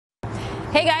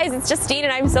Hey guys, it's Justine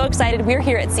and I'm so excited. We're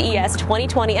here at CES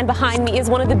 2020 and behind me is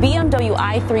one of the BMW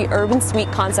i3 Urban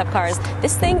Suite concept cars.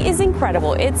 This thing is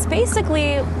incredible. It's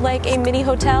basically like a mini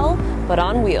hotel, but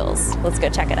on wheels. Let's go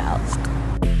check it out.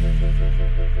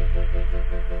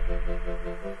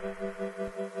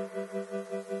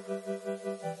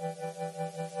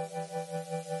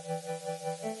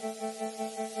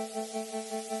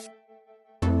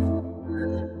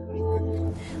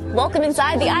 Welcome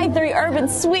inside the i3 Urban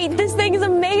Suite. This thing is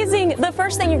amazing. The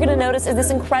first thing you're going to notice is this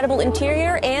incredible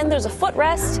interior, and there's a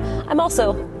footrest.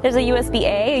 There's a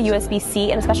USB-A, a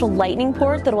USB-C, and a special lightning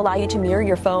port that will allow you to mirror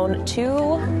your phone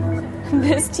to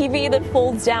this TV that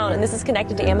folds down, and this is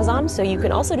connected to Amazon, so you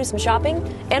can also do some shopping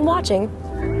and watching.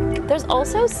 There's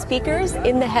also speakers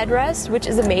in the headrest, which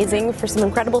is amazing for some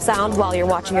incredible sound while you're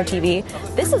watching your TV.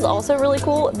 This is also really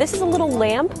cool. This is a little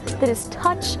lamp that is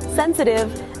touch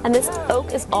sensitive, and this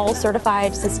oak is all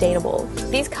certified sustainable.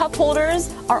 These cup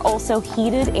holders are also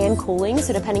heated and cooling,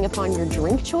 so depending upon your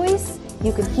drink choice,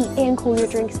 you can heat and cool your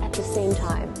drinks at the same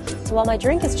time. So while my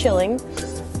drink is chilling,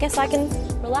 I guess I can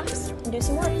relax and do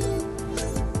some work.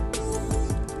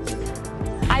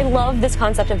 I love this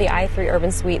concept of the i3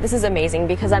 Urban Suite. This is amazing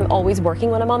because I'm always working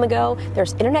when I'm on the go.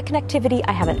 There's internet connectivity,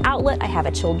 I have an outlet, I have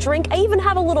a chilled drink, I even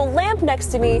have a little lamp next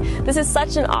to me. This is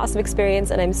such an awesome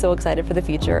experience and I'm so excited for the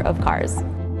future of cars.